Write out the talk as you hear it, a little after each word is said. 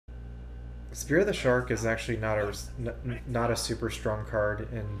Spear of the Shark is actually not a super strong card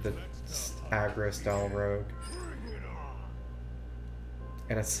in the aggro style rogue.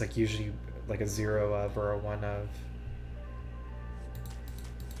 And it's like usually like a 0 of or a 1 of.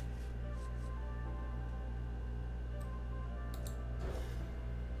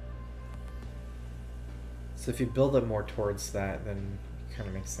 So if you build up more towards that, then it kind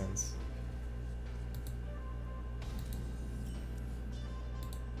of makes sense.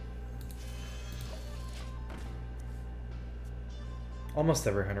 Almost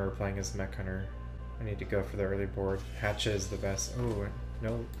every hunter we're playing is Mech Hunter. I need to go for the early board. Hatchet is the best. Oh,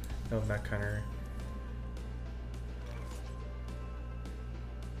 no Mech Hunter.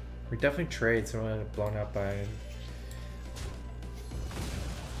 We definitely trade, so we want to get blown up by...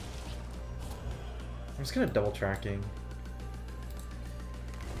 I'm just gonna double tracking.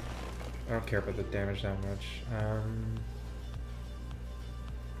 I don't care about the damage that much.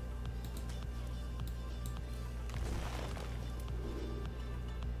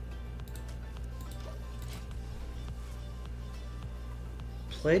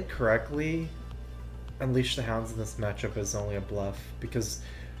 Played correctly, Unleash the Hounds in this matchup is only a bluff, because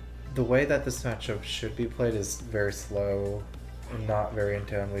the way that this matchup should be played is very slow and not very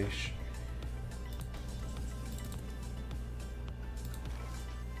into Unleash.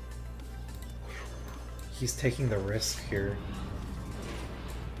 He's taking the risk here.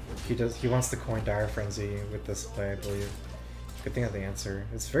 He wants to coin Dire Frenzy with this play, I believe. Good thing I have the answer.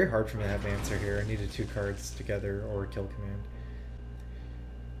 It's very hard for me to have the answer here. I needed 2 cards together or Kill Command.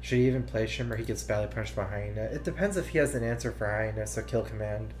 Should he even play Shimmer? He gets badly punished by Hyena. It depends if he has an answer for Hyena, so Kill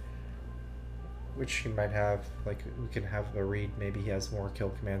Command. Which he might have. Like, we can have a read. Maybe he has more Kill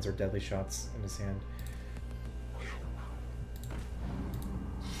Commands or Deadly Shots in his hand.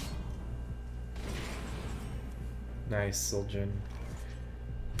 Nice, Suljin.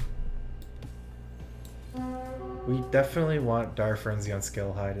 We definitely want Dire Frenzy on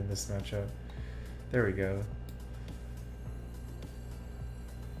Skillhide in this matchup. There we go.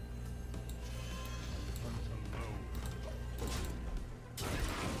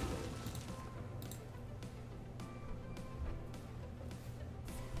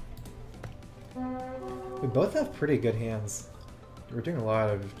 We both have pretty good hands. We're doing a lot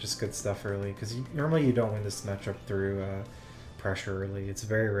of just good stuff early, because normally you don't win this matchup through pressure early. It's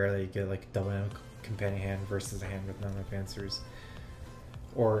very rare that you get like a double companion hand versus a hand with none of answers.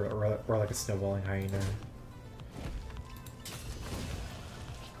 Or like a snowballing Hyena.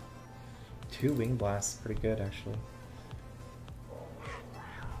 2 Wing Blasts, pretty good actually.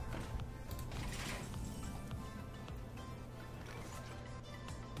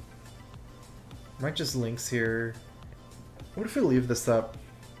 Might just Lynx here. What if we leave this up?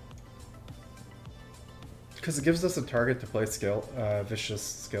 Because it gives us a target to play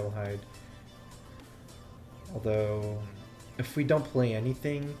Vicious Skillhide. Although, if we don't play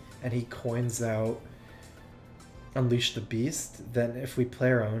anything and he coins out Unleash the Beast, then if we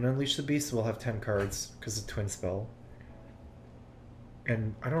play our own Unleash the Beast, we'll have 10 cards because of Twin Spell.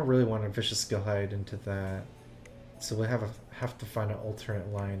 And I don't really want a Vicious Skillhide into that. So we have to find an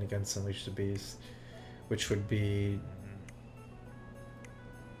alternate line against Unleash the Beast, which would be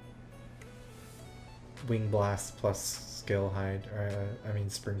Wing Blast plus Skillhide, I mean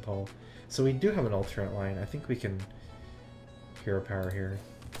Spring Pole. So we do have an alternate line. I think we can Hero Power here.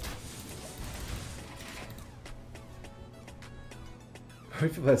 What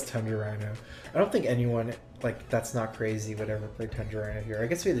if it plays Tundra Rhino? I don't think anyone, like, that's not crazy would ever play Tundra Rhino here. I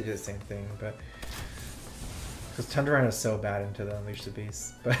guess we had to do the same thing, but... Because Tundra Rhino is so bad into the Unleash the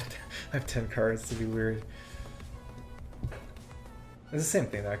Beast, but I have 10 cards to be weird. It's the same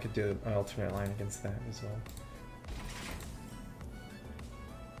thing that I could do an alternate line against that as well.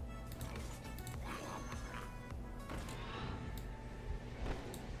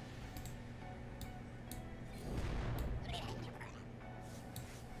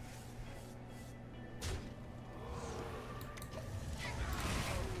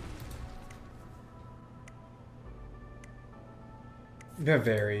 You have a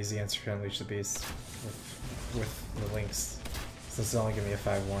very easy answer to Unleash the Beast with the Lynx, since it's only give me a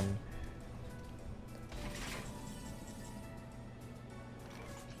 5/1.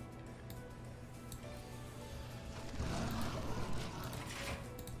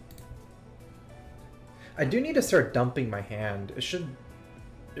 I do need to start dumping my hand. It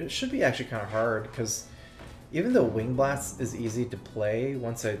should be actually kind of hard, because even though Wing Blast is easy to play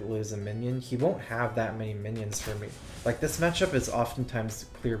once I lose a minion, he won't have that many minions for me. Like, this matchup is oftentimes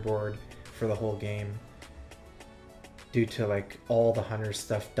clear board for the whole game, due to like all the hunter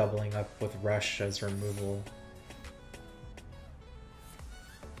stuff doubling up with Rush as removal.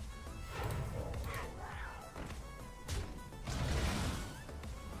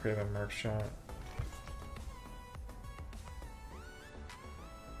 Create a mark shot.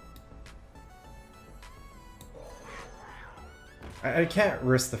 I can't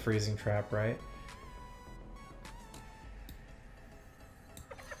risk the freezing trap, right?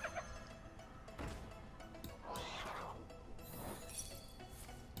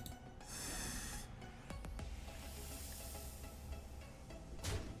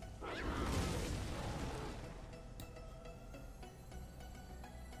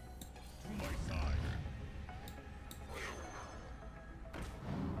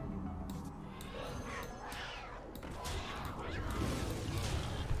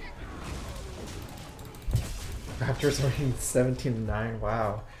 Raptors winning 17-9.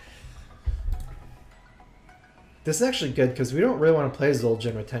 Wow. This is actually good because we don't really want to play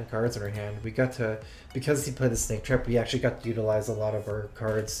Zul'jin with 10 cards in our hand. We got to, because he played the Snake Trap, we actually got to utilize a lot of our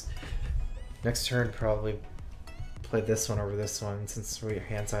cards. Next turn, probably play this one over this one since our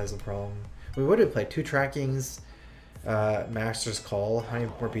hand size is a problem. We would have played 2 trackings, Master's Call. How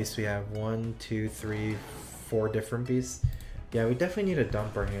many more beasts we have? 1, 2, 3, 4 different beasts. Yeah, we definitely need to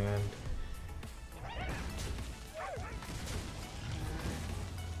dump our hand.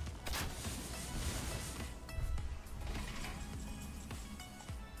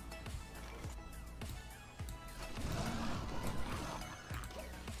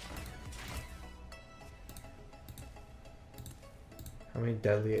 How many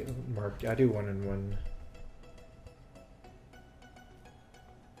deadly marked? I do 1 and 1.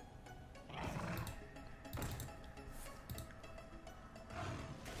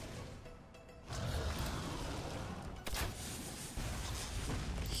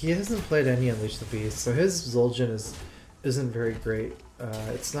 He hasn't played any Unleash the Beast, so his Zul'jin isn't very great.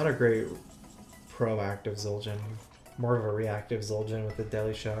 It's not a great proactive Zul'jin, more of a reactive Zul'jin with a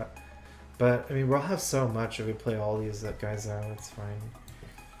deadly shot. But I mean, we'll have so much if we play all these guys out. It's fine.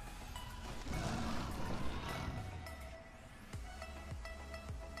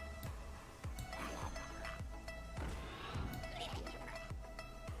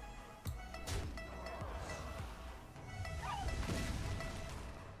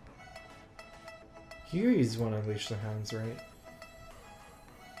 Here he's want to unleash the hounds, right?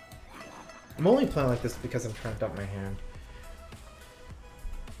 I'm only playing like this because I'm trying to dump my hand.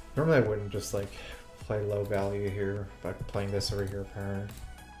 Normally I wouldn't just like play low value here, but playing this over here apparently.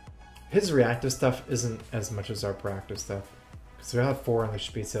 His reactive stuff isn't as much as our proactive stuff. Because we have 4 unleash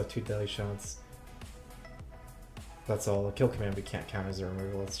speeds, so 2 deadly shots. That's all. A kill command we can't count as a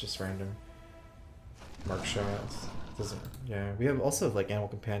removal, it's just random. Mark shots. Doesn't, yeah, we have also like animal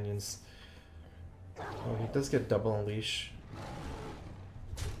companions. Oh, he does get double unleash.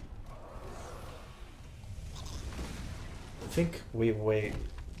 I think we wait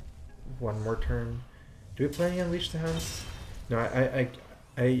 1 more turn. Do we play any Unleash the Hounds? No,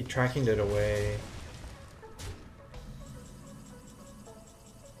 I tracking it away.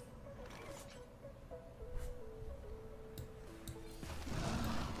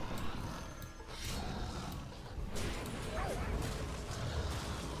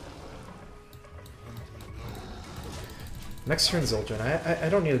 Next turn Zul'jin. I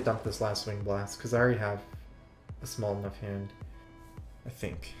don't need to dump this last Wing Blast because I already have a small enough hand. I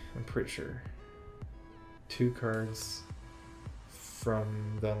think. I'm pretty sure. 2 cards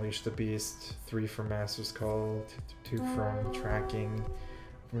from the Unleash the Beast, 3 from Master's Call, 2 from Tracking,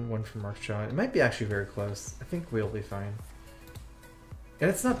 1 from Mark Shot. It might be actually very close. I think we'll be fine. And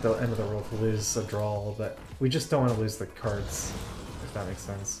it's not the end of the world to lose a draw, but we just don't want to lose the cards, if that makes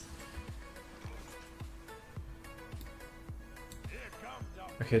sense.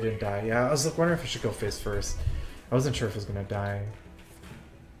 Okay, it didn't die. Yeah, I was wondering if I should go face first. I wasn't sure if it was gonna die.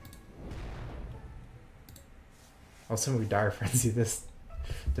 I was hoping we Dire Frenzy this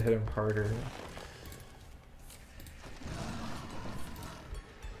to hit him harder.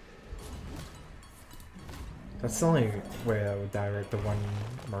 That's the only way I would die, right? The 1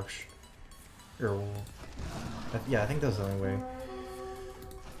 mark. Yeah, I think that's the only way.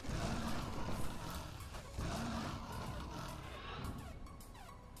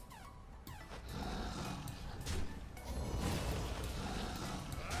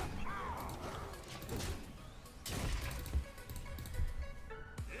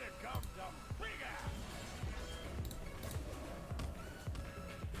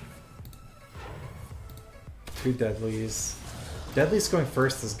 Two deadlies. Deadlies going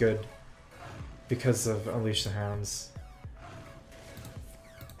first is good because of Unleash the Hounds.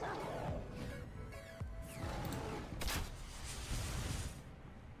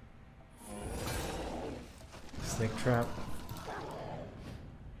 Snake Trap.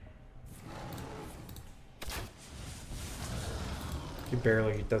 He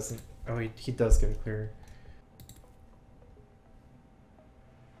barely doesn't. Oh, he does get a clear.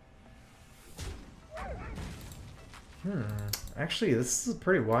 Actually, this is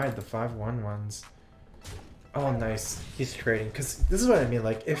pretty wide, the 5-1 ones. Oh, nice. He's trading. Because this is what I mean,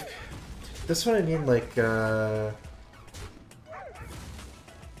 like, if... This is what I mean, like,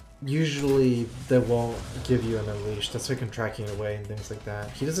 usually they won't give you an unleash. That's like I'm tracking away and things like that.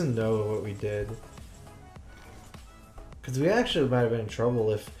 He doesn't know what we did. Because we actually might have been in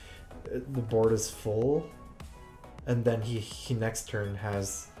trouble if the board is full, and then he next turn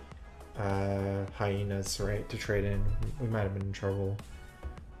has hyenas, right, to trade in. We might have been in trouble.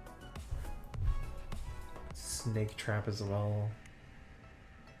 Snake trap as well.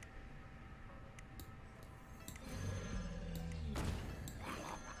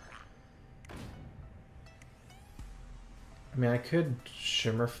 I mean, I could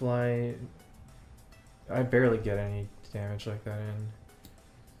Shimmerfly. I barely get any damage like that in.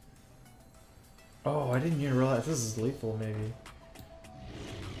 Oh, I didn't even realize this is lethal, maybe.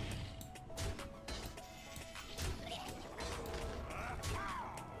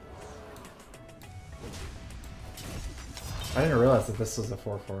 I didn't realize that this was a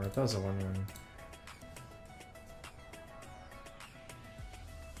 4-4. I thought it was a 1-1.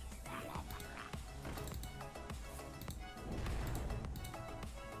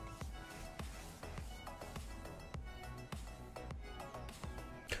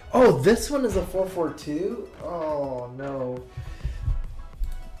 Oh, this one is a 4-4 too? Oh no.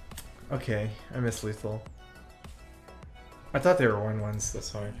 Okay, I missed lethal. I thought they were 1-1s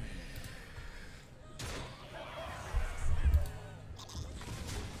this way.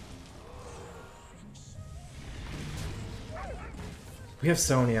 We have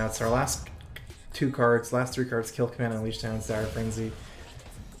so many outs. Our last three cards, Kill Command, Unleash Talents, Dire Frenzy.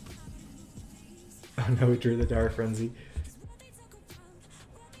 Oh no, we drew the Dire Frenzy.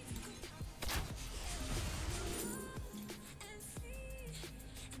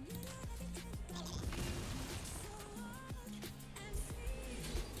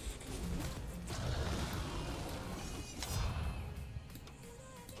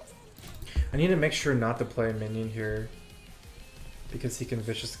 I need to make sure not to play a minion here, because he can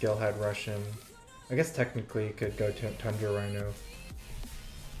Vicious Galehead rush in. I guess technically he could go to Tundra Rhino.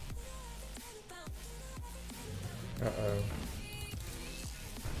 Uh-oh.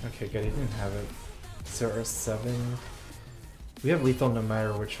 Okay, good, he didn't have it. 0-7. We have lethal no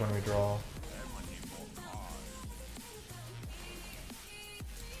matter which one we draw.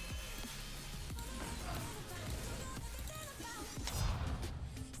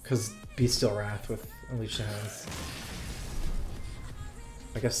 Because Bestial Wrath with Alicia has.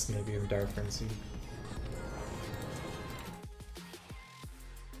 I guess maybe even Dire Frenzy.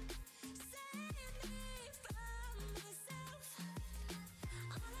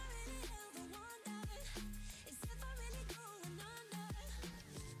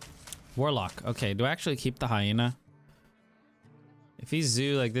 Warlock. Okay, do I actually keep the hyena? If he's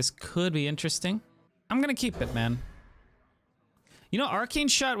zoo, like, this could be interesting. I'm gonna keep it, man. You know, Arcane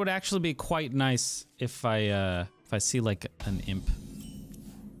Shot would actually be quite nice if I see like an imp.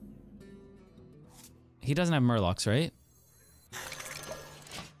 He doesn't have Murlocs, right?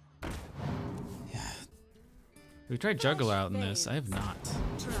 Yeah. We tried Juggler out in this. I have not.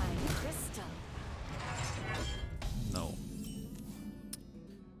 No.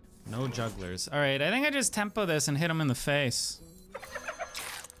 No jugglers. All right, I think I just tempo this and hit him in the face.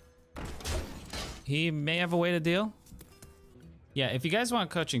 He may have a way to deal. Yeah, if you guys want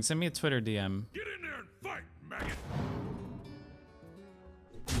coaching, send me a Twitter DM. Get in there and fight, maggot.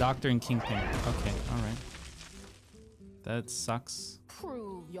 Doctor and Kingpin. Okay, alright. That sucks. What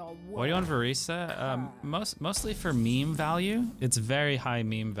do you want, Verisa? Mostly for meme value. It's very high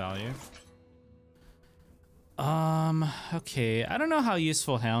meme value. Okay. I don't know how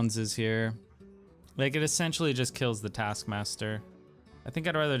useful Hounds is here. Like, it essentially just kills the Taskmaster. I think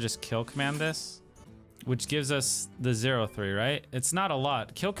I'd rather just kill command this. Which gives us the 0-3, right? It's not a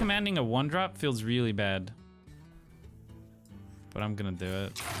lot. Kill commanding a 1-drop feels really bad. But I'm gonna do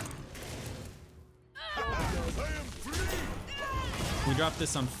it. We dropped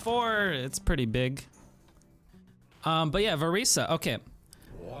this on 4. It's pretty big. But yeah, Verisa. Okay.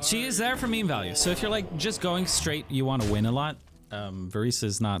 She is there for meme value. So if you're like just going straight, you want to win a lot, Verisa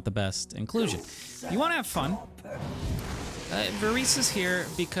is not the best inclusion. You want to have fun. Verisa's here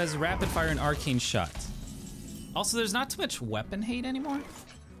because Rapid Fire and Arcane Shot. Also, there's not too much weapon hate anymore.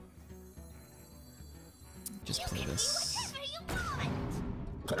 Just play this.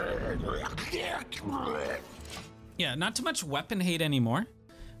 Yeah, not too much weapon hate anymore,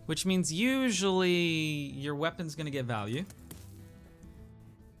 which means usually your weapon's gonna get value.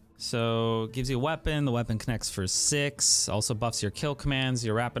 So gives you a weapon. The weapon connects for 6. Also buffs your kill commands,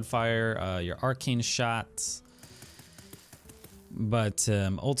 your rapid fire, your arcane shots. But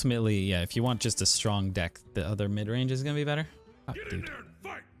ultimately, yeah, if you want just a strong deck, the other mid-range is gonna be better. Oh, Get in there and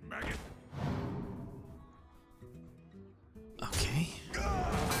fight, maggot. Okay.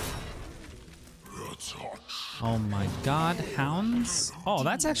 Oh my god, hounds? Oh,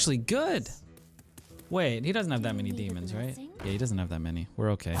 that's actually good. Wait, he doesn't have that many demons, right? Yeah, he doesn't have that many.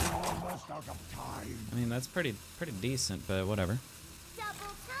 We're okay. I mean, that's pretty decent, but whatever.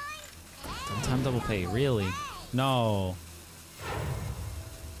 Double time, double pay, really? No.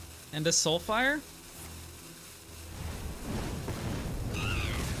 And a Soulfire?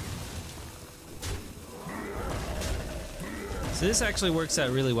 So this actually works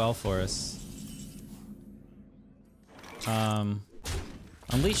out really well for us.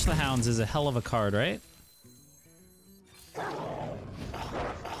 Unleash the Hounds is a hell of a card, right?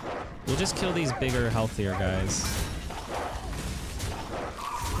 We'll just kill these bigger, healthier guys.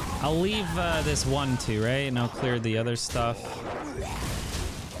 I'll leave this 1-2, right? And I'll clear the other stuff. Yeah.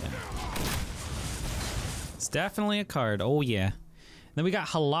 It's definitely a card. Oh, yeah. Then we got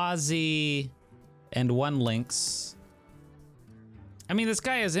Halazi and 1 Lynx. I mean, this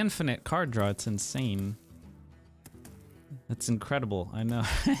guy has infinite card draw. It's insane. That's incredible. I know.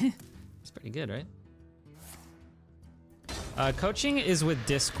 It's pretty good, right? Coaching is with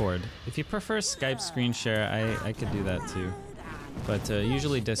Discord. If you prefer Skype screen share, I could do that too. But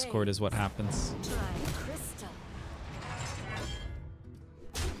usually Discord is what happens.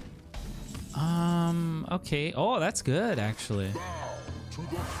 Okay. Oh, that's good, actually.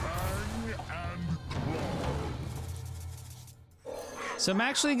 So I'm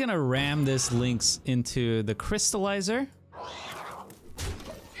actually gonna ram this Lynx into the Crystallizer.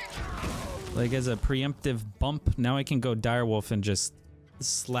 Like as a preemptive bump. Now I can go Direwolf and just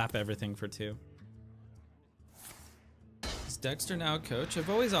slap everything for 2. Is Dexter now a coach? I've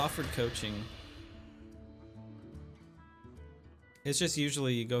always offered coaching. It's just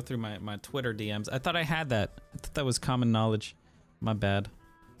usually you go through my Twitter DMs. I thought I had that. I thought that was common knowledge. My bad.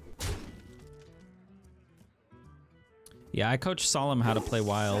 Yeah, I coach Solemn how to play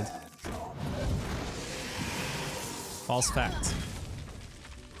Wild. False fact.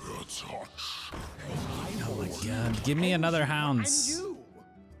 Oh my god, give me another Hounds.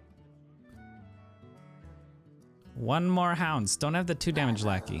 1 more Hounds. Don't have the 2 damage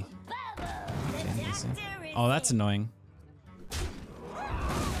lackey. Okay, easy. Oh, that's annoying.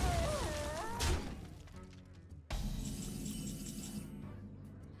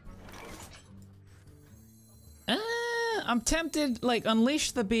 I'm tempted, like,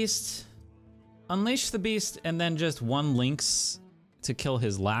 Unleash the Beast, and then just 1 Lynx to kill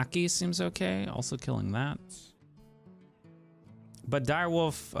his lackey seems okay. Also killing that. But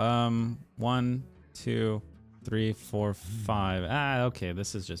Direwolf, 1, 2, 3, 4, 5. Ah, okay,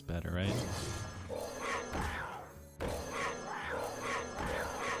 this is just better, right?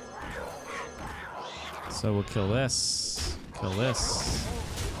 So we'll kill this, kill this.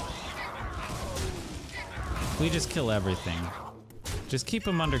 We just kill everything. Just keep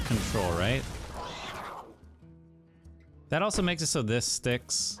them under control, right? That also makes it so this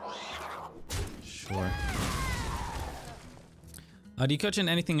sticks. Sure. Do you coach in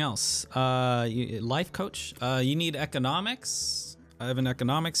anything else? Life coach? You need economics? I have an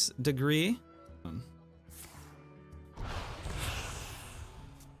economics degree.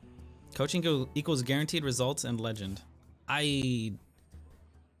 Coaching equals guaranteed results and legend. I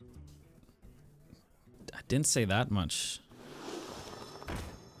didn't say that much.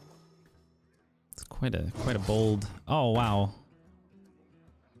 It's quite a bold. Oh wow.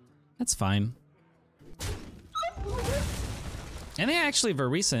 That's fine. And they actually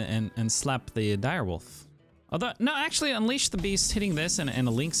Varisa and slap the Direwolf. Although no, actually Unleash the Beast hitting this and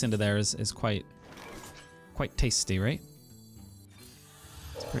a Lynx into there is quite tasty, right?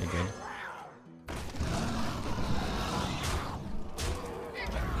 It's pretty good.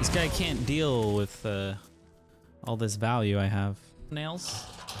 This guy can't deal with all this value I have. Nails.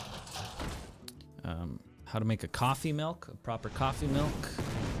 How to make a coffee milk, a proper coffee milk.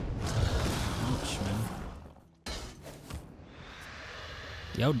 Ouch, man.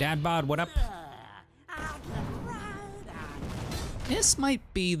 Yo, Dad Bod, what up? This might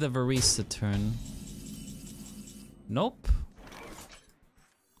be the Varisa turn. Nope.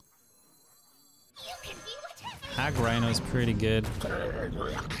 Hag Rhino's pretty good.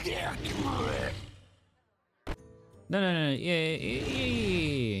 No.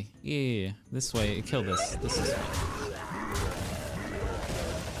 Yeah. This way. Kill this. This is fine.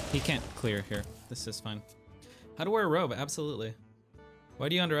 He can't clear here. This is fine. How to wear a robe? Absolutely. Why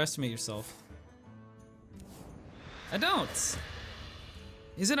do you underestimate yourself? I don't.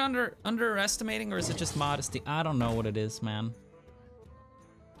 Is it underestimating or is it just modesty? I don't know what it is, man.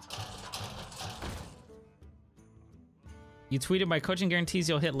 You tweeted, my coaching guarantees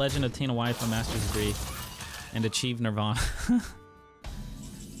you'll hit Legend, obtain a wife, a master's degree, and achieve Nirvana.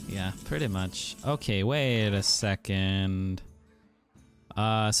 Yeah, pretty much. Okay, wait a second.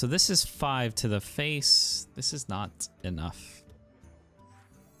 So this is 5 to the face. This is not enough.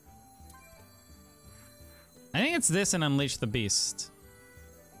 I think it's this and Unleash the Beast.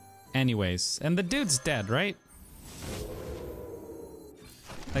 Anyways, and the dude's dead, right?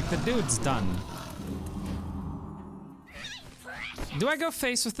 Like, the dude's done. Do I go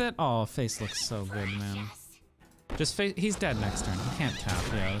face with it? Oh, face looks so good, man. Just face. He's dead next turn. He can't tap.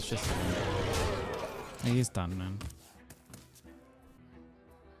 Yeah, let's just. Yeah, he's done, man.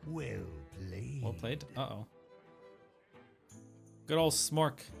 Well played. Well played. Uh-oh. Good old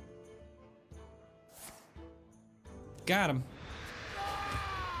Smork. Got him.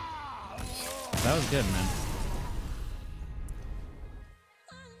 That was good, man.